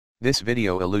This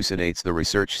video elucidates the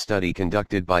research study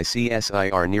conducted by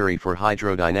CSIR NIRI for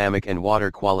hydrodynamic and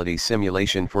water quality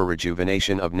simulation for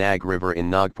rejuvenation of Nag River in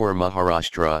Nagpur,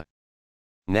 Maharashtra.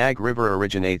 Nag River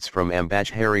originates from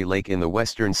Ambajhari Lake in the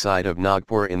western side of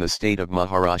Nagpur in the state of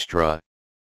Maharashtra.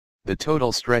 The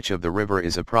total stretch of the river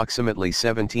is approximately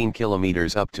 17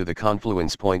 kilometers up to the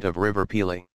confluence point of River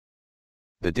Pili.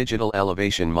 The digital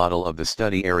elevation model of the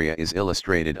study area is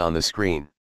illustrated on the screen.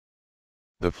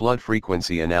 The flood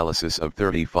frequency analysis of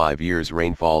 35 years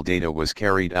rainfall data was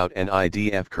carried out and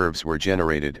IDF curves were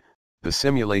generated. The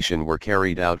simulation were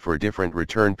carried out for different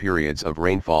return periods of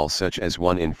rainfall such as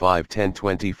 1 in 5, 10,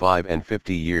 25 and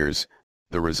 50 years.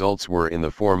 The results were in the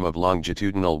form of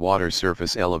longitudinal water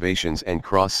surface elevations and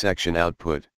cross-section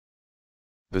output.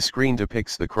 The screen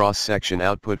depicts the cross-section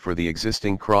output for the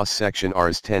existing cross-section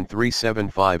Rs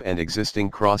 10375 and existing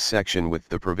cross-section with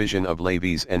the provision of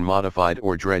levees and modified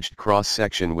or dredged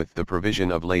cross-section with the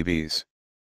provision of levees.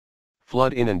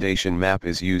 Flood inundation map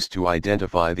is used to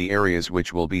identify the areas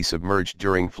which will be submerged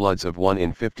during floods of 1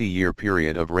 in 50-year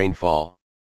period of rainfall.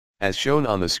 As shown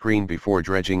on the screen, before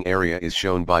dredging area is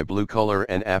shown by blue color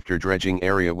and after dredging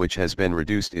area which has been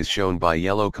reduced is shown by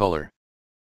yellow color.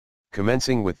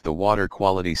 Commencing with the water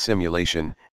quality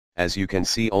simulation, as you can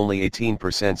see only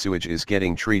 18% sewage is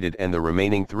getting treated and the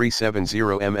remaining 370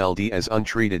 mld as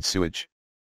untreated sewage.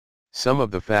 Some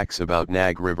of the facts about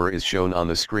Nag River is shown on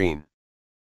the screen.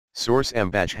 Source: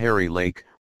 Ambajhari Lake,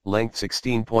 length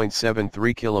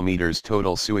 16.73 kilometers,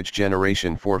 total sewage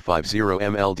generation 450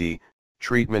 mld,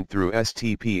 treatment through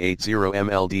STP 80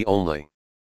 mld only.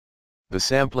 The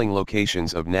sampling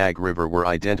locations of Nag River were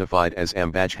identified as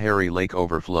Ambajhari Lake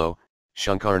Overflow,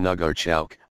 Shankarnagar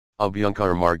Chowk,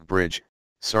 Abhyankar Marg Bridge,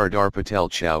 Sardar Patel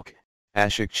Chowk,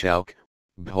 Ashok Chowk,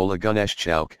 Bhola Ganesh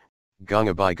Chowk,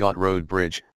 Gangabai Ghat Road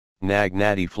Bridge, Nag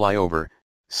Nadi Flyover,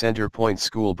 Center Point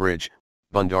School Bridge,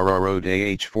 Bandara Road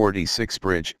AH46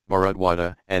 Bridge,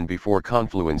 Bharatwada, and before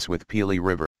confluence with Pili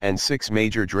River, and 6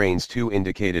 major drains 2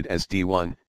 indicated as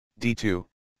D1, D2,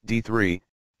 D3,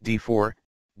 D4,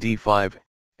 D5,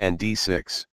 and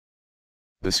D6.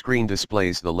 The screen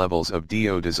displays the levels of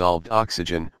DO dissolved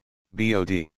oxygen,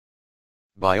 BOD.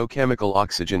 Biochemical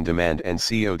oxygen demand and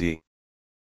COD.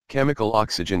 Chemical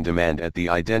oxygen demand at the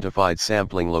identified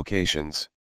sampling locations.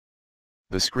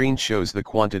 The screen shows the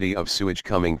quantity of sewage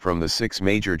coming from the 6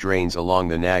 major drains along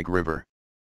the Nag River.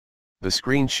 The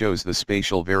screen shows the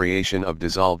spatial variation of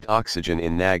dissolved oxygen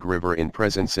in Nag River in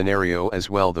present scenario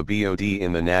as well the BOD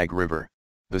in the Nag River.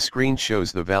 The screen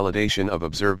shows the validation of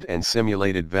observed and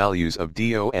simulated values of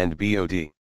DO and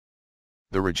BOD.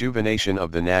 The rejuvenation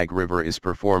of the Nag River is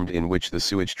performed in which the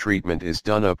sewage treatment is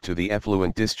done up to the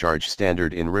effluent discharge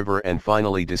standard in river and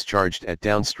finally discharged at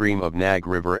downstream of Nag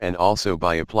River, and also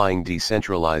by applying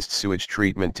decentralized sewage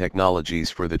treatment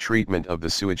technologies for the treatment of the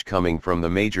sewage coming from the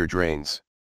major drains.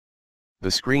 The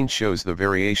screen shows the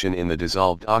variation in the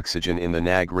dissolved oxygen in the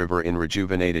Nag River in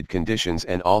rejuvenated conditions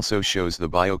and also shows the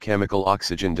biochemical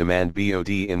oxygen demand BOD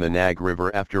in the Nag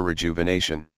River after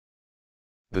rejuvenation.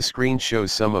 The screen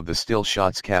shows some of the still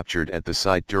shots captured at the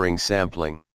site during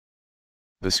sampling.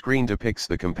 The screen depicts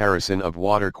the comparison of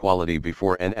water quality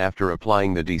before and after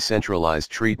applying the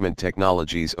decentralized treatment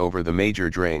technologies over the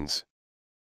major drains.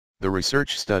 The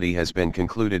research study has been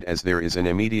concluded as there is an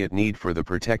immediate need for the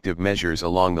protective measures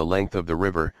along the length of the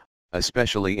river,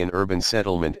 especially in urban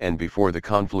settlement and before the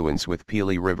confluence with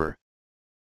Pili River.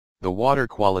 The water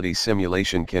quality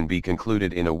simulation can be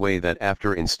concluded in a way that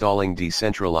after installing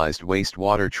decentralized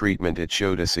wastewater treatment it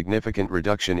showed a significant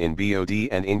reduction in BOD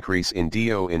and increase in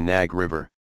DO in Nag River.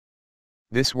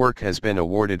 This work has been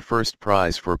awarded first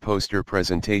prize for poster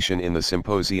presentation in the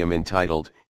symposium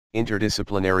entitled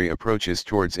Interdisciplinary Approaches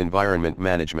Towards Environment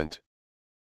Management.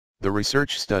 The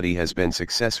research study has been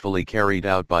successfully carried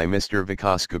out by Mr.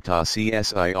 Vikas Gupta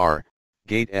CSIR,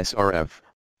 GATE SRF,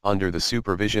 under the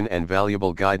supervision and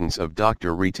valuable guidance of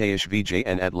Dr. Ritesh Vijay,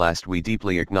 and at last we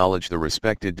deeply acknowledge the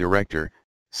respected Director,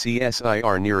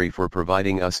 CSIR NIRI, for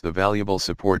providing us the valuable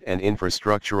support and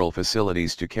infrastructural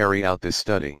facilities to carry out this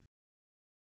study.